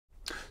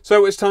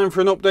So it's time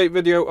for an update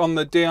video on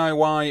the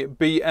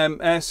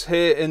diyBMS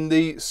here in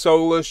the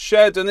solar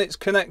shed, and it's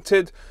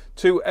connected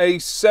to a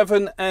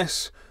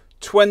 7S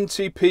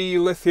 20p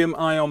lithium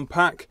ion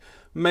pack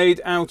made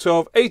out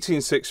of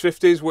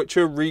 18650s, which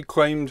are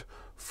reclaimed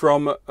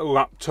from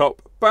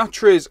laptop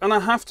batteries. And I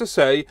have to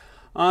say,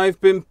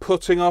 I've been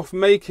putting off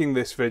making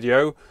this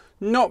video,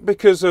 not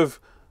because of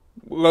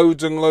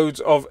loads and loads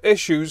of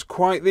issues,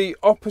 quite the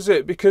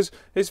opposite, because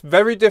it's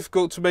very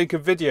difficult to make a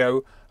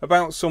video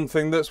about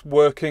something that's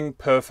working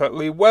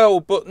perfectly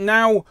well. But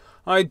now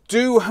I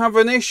do have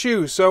an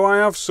issue, so I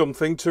have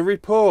something to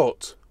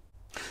report.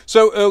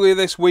 So earlier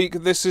this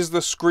week, this is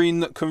the screen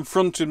that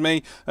confronted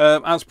me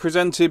as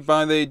presented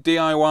by the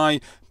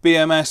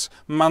diyBMS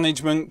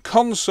management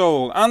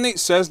console, and it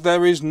says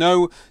there is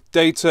no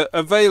data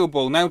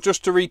available. Now,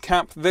 just to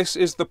recap, this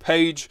is the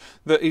page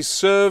that is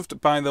served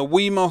by the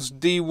wemos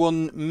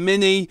D1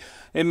 Mini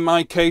in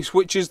my case,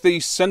 which is the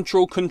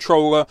central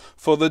controller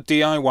for the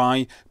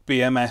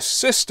diyBMS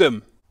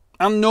system.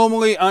 And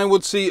normally I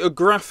would see a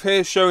graph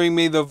here showing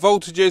me the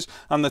voltages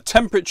and the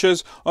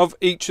temperatures of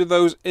each of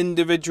those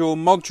individual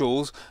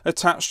modules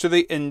attached to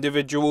the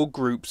individual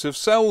groups of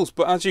cells.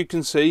 But as you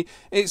can see,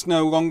 it's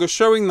no longer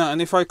showing that.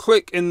 And if I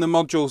click in the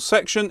modules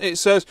section, it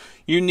says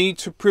you need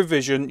to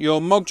provision your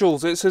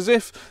modules. It's as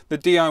if the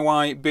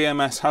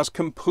diyBMS has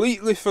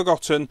completely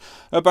forgotten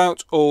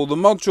about all the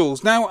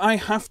modules. Now, I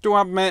have to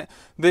admit,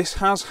 this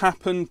has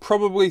happened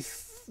probably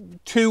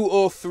 2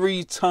 or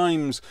 3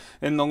 times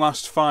in the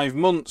last 5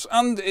 months,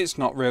 and it's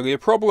not really a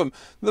problem.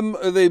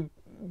 The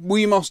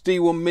wemos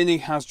D1 Mini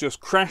has just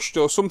crashed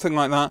or something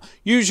like that.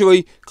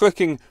 Usually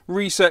clicking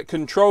reset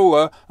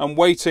controller and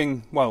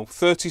waiting, well,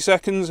 30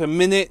 seconds, a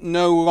minute,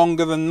 no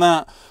longer than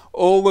that,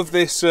 all of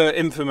this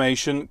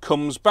information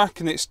comes back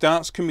and it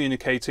starts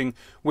communicating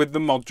with the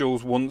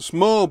modules once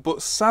more.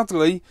 But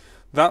sadly,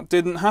 that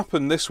didn't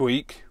happen this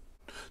week.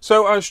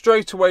 So I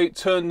straight away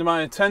turned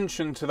my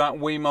attention to that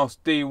wemos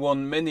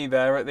D1 Mini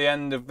there at the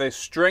end of this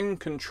string,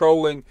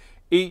 controlling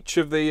each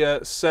of the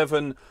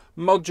 7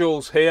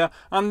 modules here.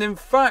 And in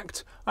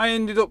fact, I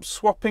ended up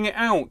swapping it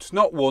out,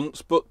 not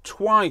once, but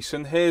twice.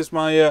 And here's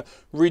my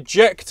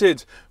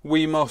rejected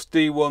wemos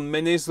D1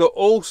 Minis that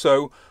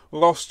also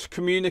lost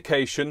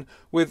communication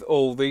with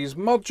all these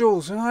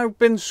modules. And I've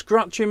been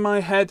scratching my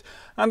head,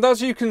 and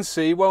as you can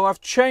see, well, I've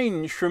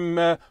changed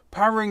from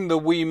powering the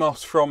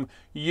wemos from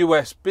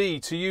USB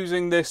to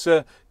using this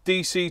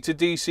DC to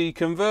DC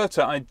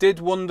converter. I did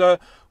wonder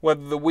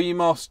whether the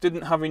wemos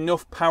didn't have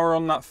enough power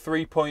on that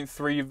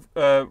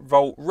 3.3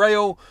 volt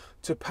rail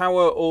to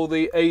power all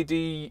the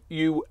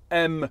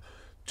ADUM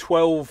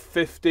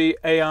 1250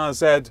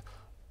 ARZ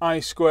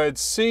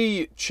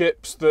I2C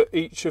chips that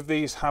each of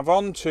these have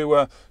on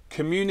to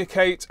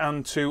communicate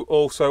and to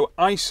also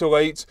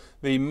isolate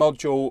the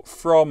module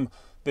from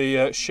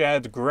the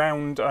shared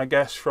ground, I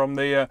guess, from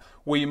the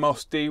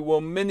wemos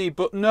D1 Mini.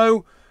 But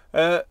no,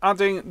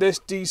 adding this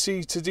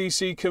DC to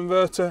DC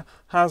converter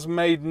has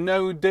made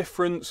no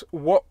difference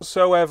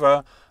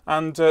whatsoever,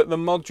 and the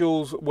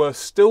modules were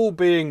still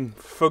being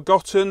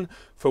forgotten,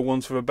 for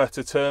want of a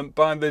better term,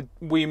 by the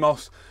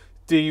wemos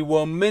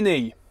D1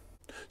 Mini.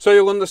 So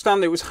you'll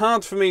understand it was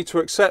hard for me to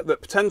accept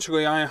that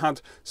potentially I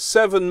had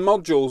 7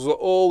 modules that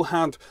all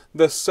had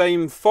the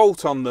same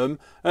fault on them.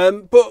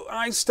 But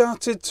I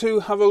started to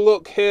have a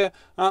look here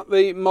at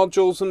the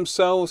modules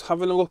themselves,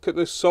 having a look at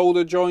the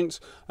solder joints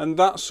and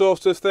that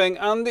sort of thing.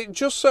 And it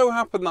just so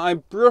happened that I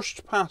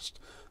brushed past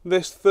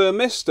this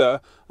thermistor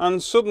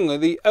and suddenly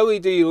the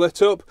LED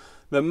lit up,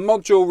 the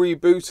module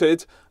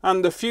rebooted,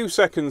 and a few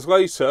seconds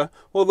later,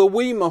 well, the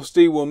wemos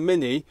D1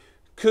 Mini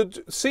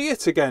could see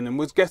it again and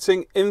was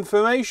getting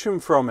information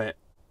from it.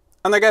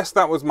 And I guess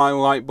that was my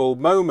light bulb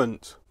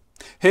moment.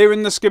 Here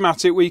in the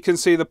schematic we can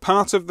see the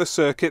part of the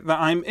circuit that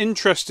I'm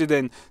interested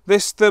in.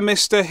 This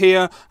thermistor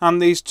here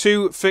and these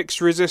 2 fixed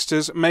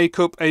resistors make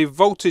up a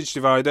voltage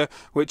divider,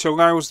 which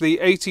allows the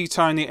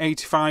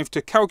ATtiny85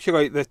 to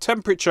calculate the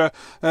temperature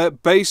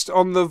based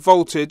on the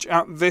voltage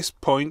at this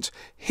point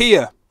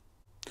here.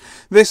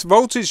 This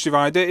voltage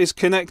divider is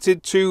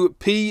connected to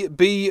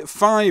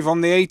PB5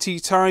 on the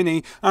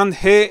ATtiny, and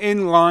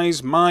herein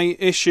lies my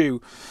issue.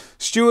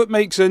 Stuart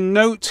makes a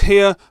note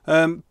here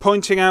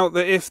pointing out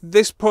that if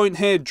this point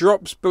here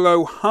drops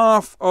below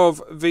half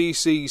of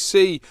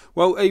VCC,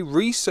 well, a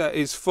reset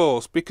is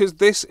forced, because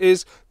this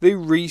is the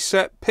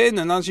reset pin,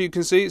 and as you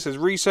can see it says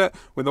reset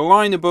with a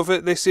line above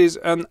it. This is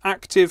an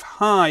active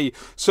high,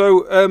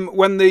 so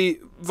when the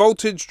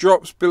voltage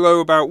drops below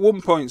about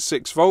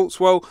 1.6 volts,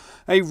 well,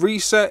 a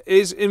reset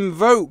is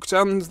invoked,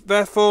 and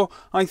therefore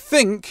I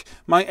think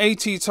my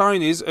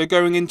ATtinys are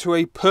going into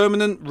a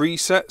permanent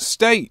reset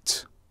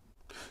state.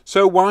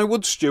 So why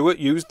would Stuart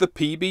use the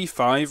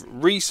PB5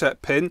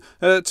 reset pin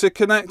to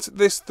connect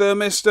this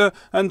thermistor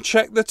and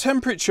check the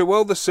temperature?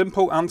 Well, the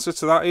simple answer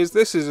to that is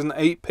this is an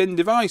 8-pin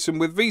device, and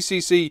with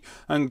VCC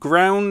and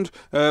ground,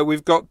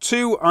 we've got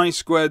 2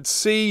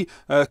 I2C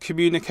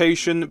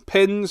communication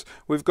pins.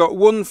 We've got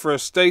one for a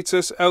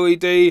status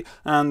LED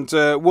and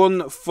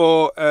one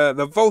for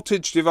the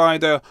voltage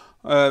divider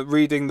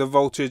reading the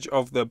voltage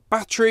of the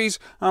batteries,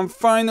 and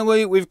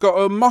finally we've got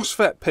a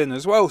MOSFET pin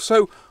as well.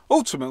 So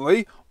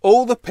ultimately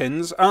all the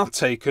pins are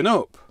taken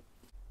up.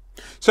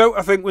 So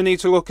I think we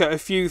need to look at a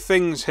few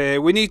things here.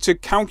 We need to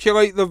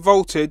calculate the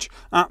voltage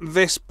at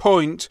this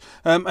point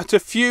at a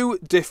few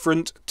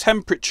different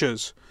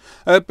temperatures.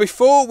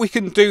 Before we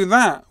can do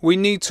that, we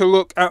need to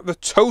look at the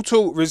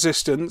total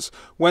resistance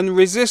when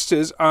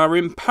resistors are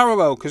in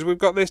parallel, because we've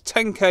got this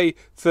 10k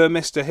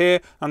thermistor here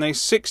and a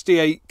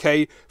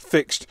 68k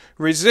fixed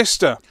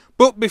resistor.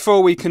 But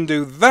before we can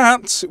do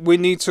that, we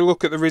need to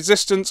look at the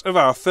resistance of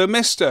our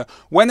thermistor.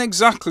 When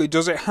exactly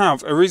does it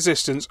have a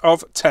resistance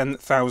of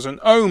 10,000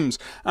 ohms?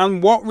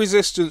 And what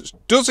resistance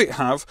does it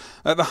have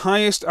at the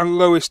highest and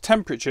lowest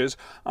temperatures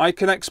I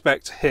can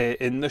expect here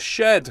in the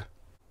shed?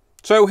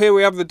 So here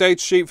we have the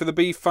datasheet for the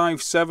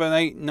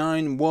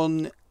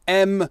B57891M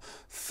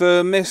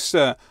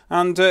thermistor,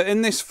 and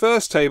in this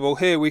first table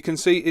here we can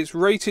see its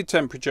rated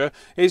temperature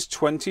is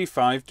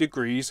 25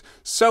 degrees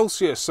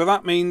Celsius, so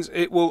that means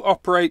it will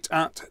operate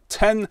at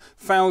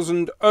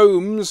 10,000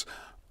 ohms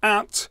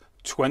at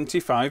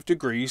 25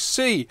 degrees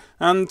C.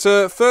 And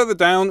further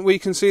down we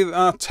can see that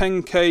our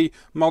 10K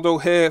model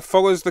here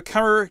follows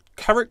the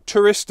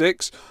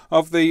characteristics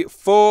of the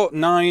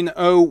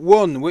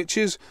 4901, which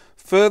is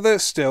further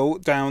still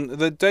down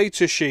the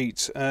data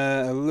sheet,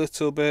 a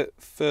little bit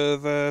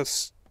further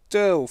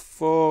still,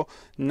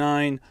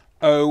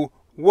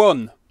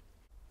 4901.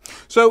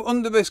 So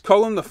under this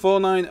column, the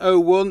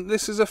 4901,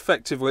 this is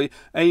effectively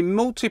a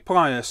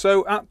multiplier.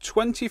 So at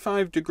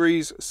 25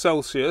 degrees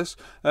Celsius,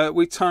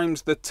 we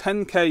times the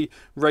 10K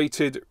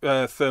rated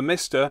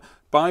thermistor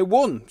by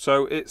 1.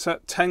 So it's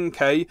at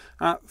 10K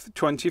at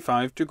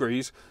 25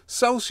 degrees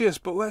Celsius.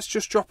 But let's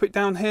just drop it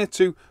down here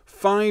to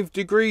 5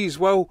 degrees.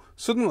 Well,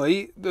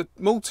 suddenly the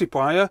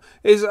multiplier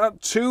is at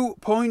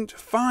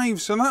 2.5.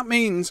 So that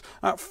means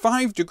at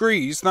 5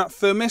 degrees, that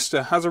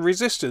thermistor has a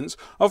resistance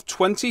of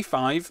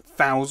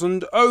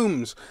 25,000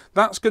 ohms.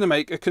 That's going to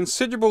make a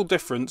considerable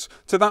difference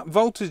to that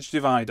voltage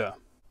divider.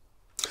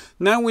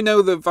 Now we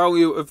know the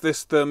value of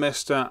this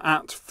thermistor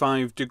at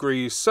 5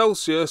 degrees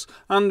Celsius,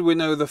 and we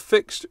know the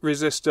fixed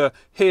resistor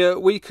here.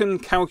 We can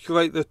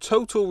calculate the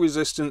total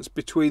resistance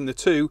between the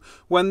two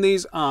when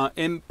these are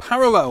in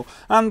parallel,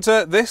 and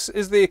this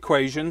is the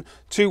equation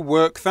to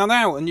work that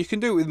out. And you can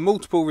do it with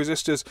multiple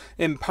resistors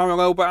in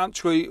parallel, but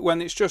actually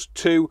when it's just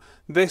two,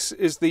 this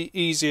is the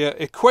easier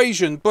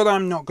equation, but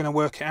I'm not going to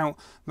work it out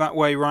that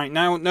way right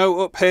now.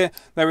 No, up here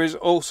there is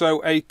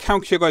also a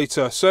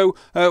calculator. So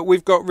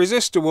we've got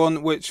resistor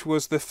 1, which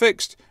was the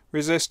fixed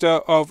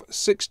resistor of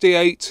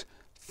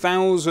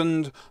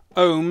 68,000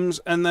 ohms,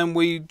 and then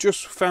we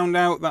just found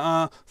out that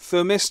our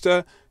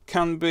thermistor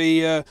can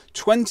be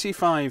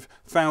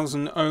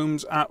 25,000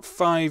 ohms at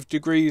 5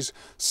 degrees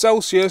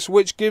Celsius,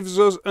 which gives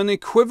us an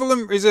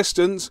equivalent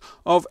resistance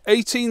of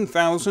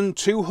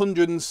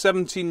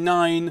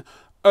 18,279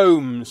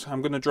 ohms.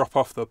 I'm going to drop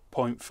off the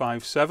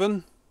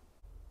 0.57.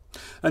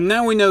 And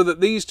now we know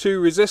that these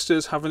two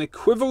resistors have an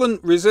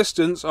equivalent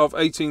resistance of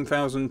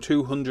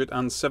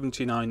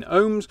 18,279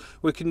 ohms.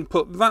 We can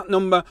put that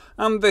number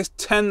and this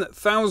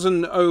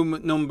 10,000 ohm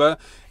number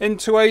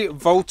into a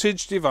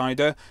voltage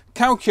divider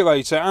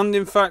calculator, and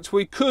in fact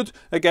we could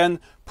again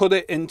put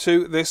it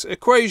into this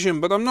equation,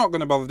 but I'm not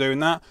going to bother doing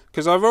that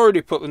because I've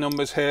already put the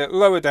numbers here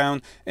lower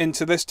down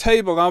into this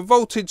table. Our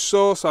voltage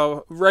source,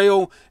 our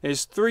rail,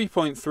 is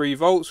 3.3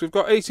 volts. We've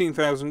got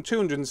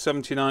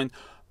 18,279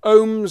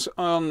 ohms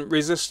on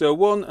resistor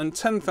 1 and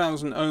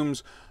 10,000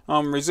 ohms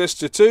on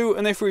resistor 2,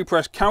 and if we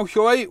press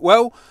calculate,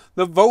 well,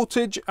 the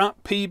voltage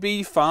at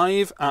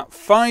PB5 at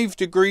 5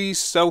 degrees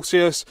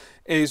Celsius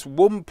is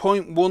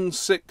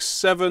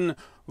 1.167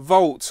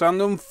 volts,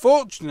 and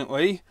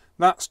unfortunately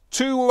that's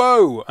too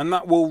low, and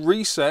that will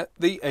reset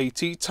the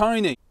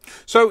ATtiny.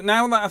 So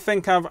now that I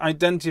think I've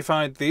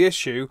identified the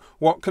issue,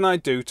 what can I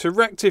do to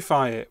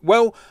rectify it?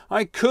 Well,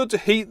 I could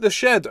heat the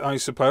shed, I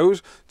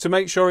suppose, to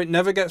make sure it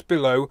never gets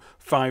below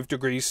 5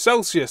 degrees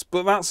Celsius,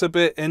 but that's a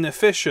bit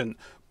inefficient.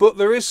 But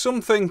there is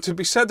something to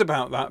be said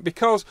about that,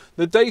 because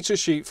the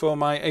datasheet for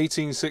my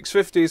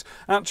 18650s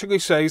actually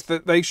says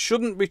that they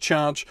shouldn't be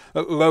charged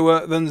at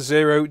lower than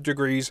 0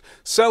 degrees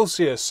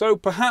Celsius. So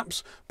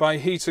perhaps by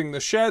heating the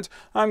shed,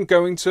 I'm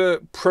going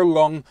to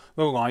prolong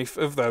the life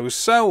of those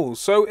cells.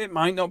 So it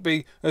might not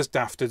be as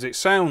daft as it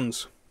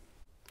sounds.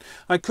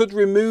 I could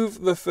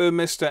remove the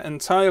thermistor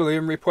entirely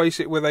and replace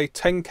it with a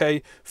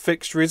 10K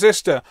fixed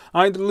resistor.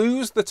 I'd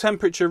lose the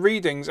temperature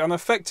readings, and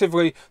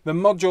effectively the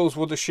modules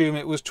would assume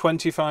it was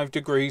 25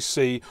 degrees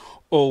C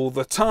all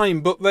the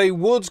time, but they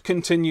would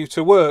continue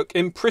to work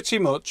in pretty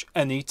much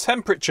any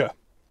temperature.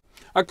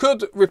 I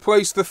could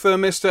replace the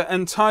thermistor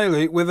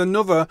entirely with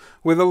another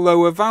with a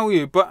lower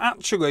value, but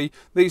actually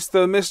these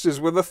thermistors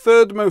were the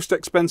third most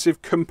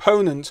expensive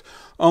component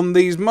on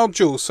these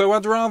modules, so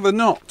I'd rather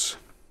not.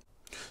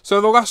 So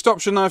the last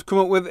option I've come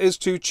up with is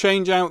to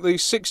change out the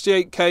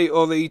 68K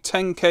or the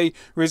 10K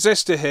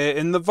resistor here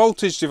in the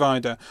voltage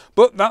divider,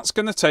 but that's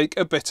going to take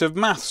a bit of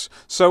maths,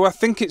 so I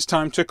think it's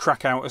time to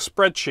crack out a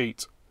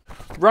spreadsheet.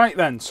 Right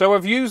then, so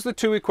I've used the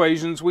two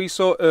equations we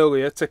saw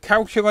earlier to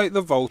calculate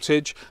the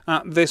voltage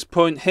at this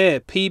point here,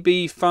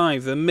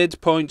 PB5, the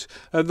midpoint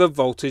of the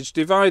voltage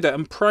divider.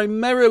 And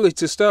primarily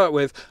to start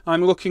with,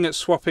 I'm looking at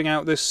swapping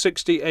out this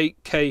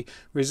 68k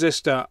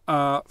resistor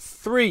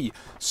R3.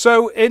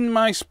 So in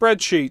my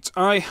spreadsheet,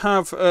 I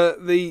have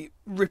the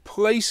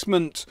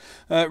replacement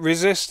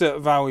resistor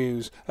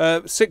values.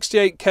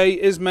 68k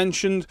is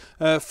mentioned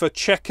for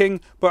checking,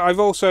 but I've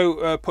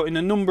also put in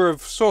a number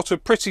of sort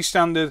of pretty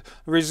standard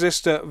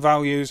resistor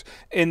values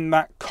in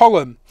that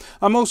column.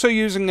 I'm also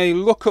using a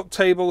lookup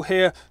table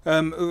here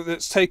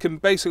that's taken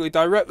basically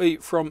directly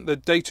from the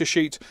data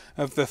sheet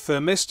of the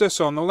thermistor.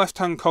 So on the left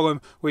hand column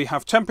we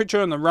have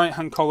temperature, and the right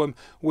hand column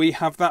we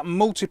have that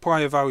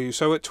multiplier value.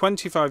 So at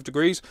 25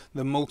 degrees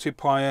the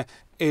multiplier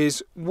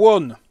is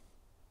 1.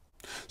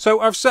 So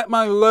I've set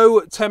my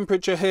low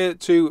temperature here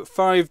to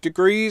 5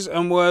 degrees,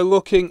 and we're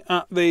looking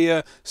at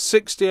the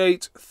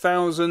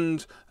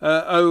 68,000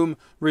 ohm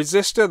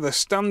resistor, the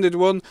standard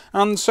one,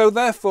 and so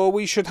therefore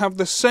we should have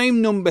the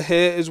same number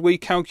here as we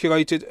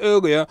calculated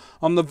earlier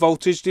on the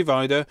voltage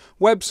divider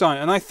website.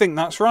 And I think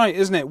that's right,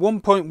 isn't it?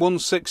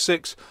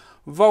 1.166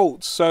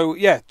 volts. So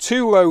yeah,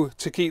 too low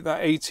to keep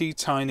that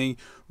ATtiny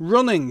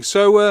running.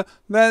 So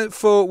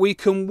therefore we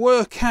can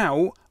work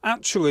out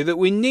actually that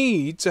we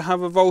need to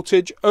have a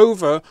voltage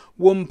over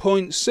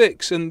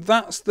 1.6, and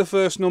that's the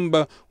first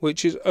number,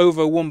 which is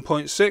over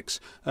 1.6,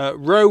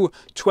 row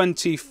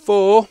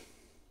 24.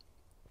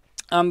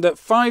 And at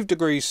 5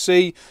 degrees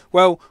C,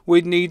 well,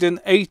 we'd need an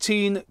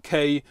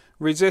 18k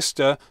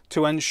resistor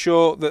to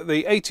ensure that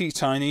the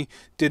ATtiny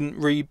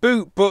didn't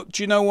reboot. But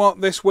do you know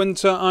what? This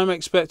winter I'm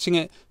expecting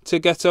it to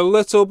get a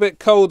little bit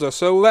colder,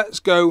 so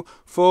let's go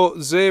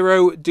for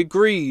 0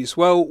 degrees.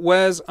 Well,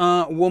 where's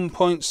our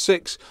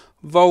 1.6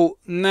 volt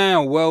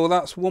now? Well,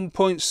 that's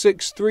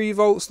 1.63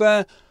 volts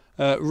there,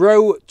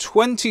 row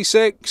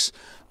 26,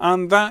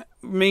 and that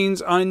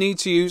means I need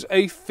to use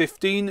a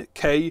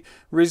 15k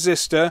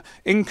resistor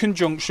in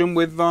conjunction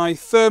with my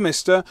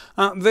thermistor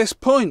at this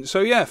point.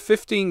 So yeah,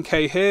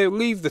 15k here,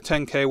 leave the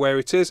 10k where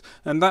it is,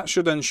 and that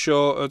should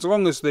ensure, as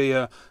long as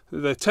the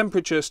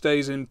temperature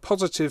stays in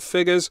positive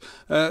figures,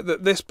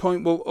 that this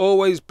point will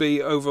always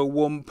be over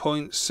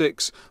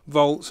 1.6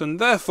 volts, and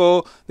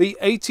therefore the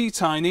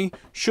ATtiny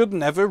should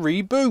never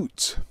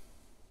reboot.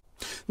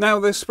 Now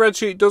this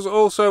spreadsheet does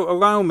also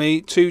allow me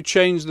to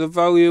change the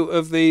value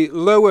of the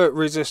lower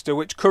resistor,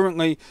 which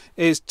currently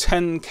is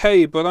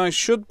 10k, but I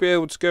should be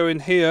able to go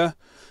in here,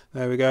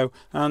 there we go,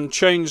 and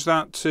change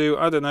that to,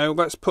 I don't know,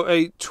 let's put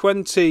a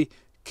 20k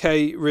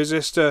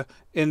resistor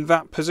in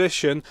that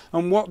position.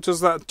 And what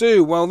does that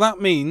do? Well, that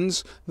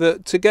means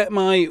that to get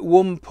my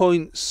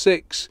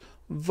 1.6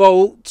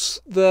 volts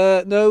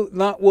there, no,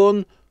 that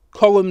one,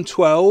 column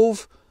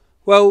 12,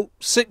 well,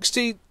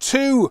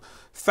 62,000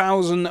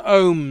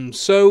 ohms.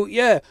 So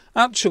yeah,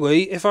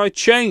 actually if I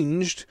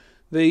changed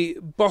the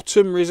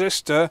bottom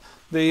resistor,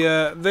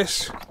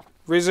 this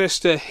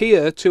resistor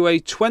here, to a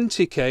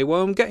 20k,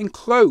 well, I'm getting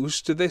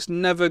close to this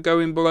never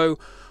going below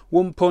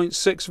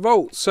 1.6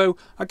 volts. So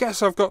I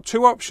guess I've got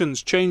two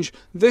options: change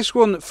this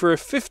one for a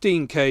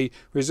 15k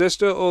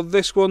resistor, or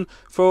this one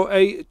for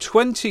a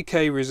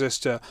 20k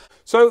resistor.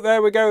 So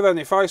there we go then.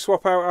 If I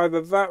swap out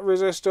either that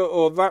resistor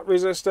or that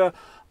resistor,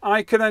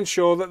 I can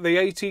ensure that the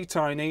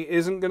ATtiny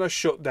isn't going to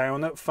shut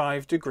down at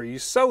 5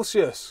 degrees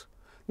Celsius.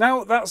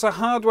 Now that's a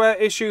hardware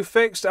issue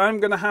fixed. I'm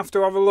going to have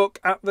to have a look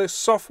at the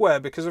software,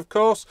 because of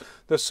course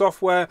the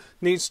software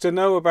needs to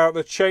know about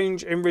the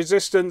change in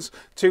resistance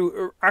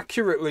to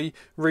accurately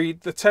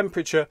read the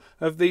temperature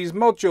of these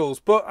modules,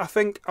 but I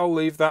think I'll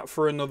leave that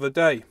for another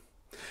day.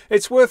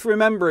 It's worth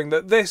remembering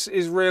that this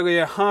is really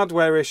a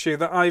hardware issue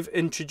that I've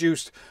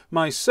introduced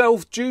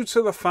myself, due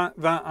to the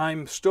fact that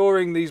I'm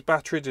storing these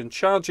batteries and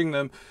charging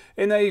them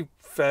in a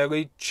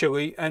fairly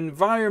chilly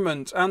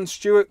environment, and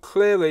Stuart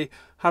clearly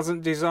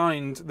hasn't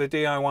designed the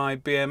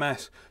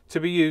diyBMS to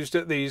be used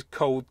at these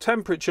cold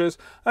temperatures,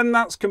 and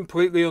that's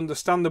completely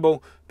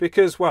understandable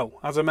because, well,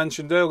 as I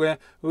mentioned earlier,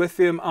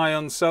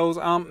 lithium-ion cells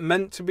aren't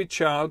meant to be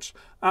charged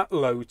at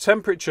low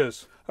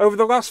temperatures. Over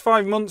the last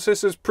 5 months,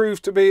 this has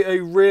proved to be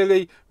a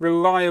really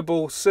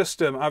reliable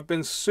system. I've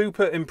been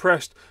super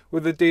impressed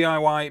with the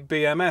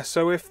diyBMS.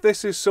 So if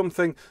this is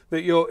something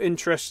that you're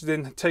interested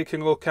in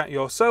taking a look at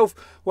yourself,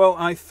 well,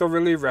 I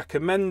thoroughly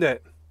recommend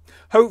it.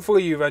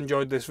 Hopefully you've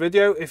enjoyed this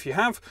video. If you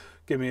have,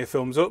 give me a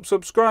thumbs up,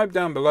 subscribe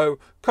down below,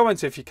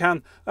 comment if you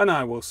can, and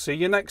I will see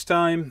you next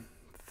time.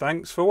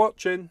 Thanks for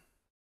watching.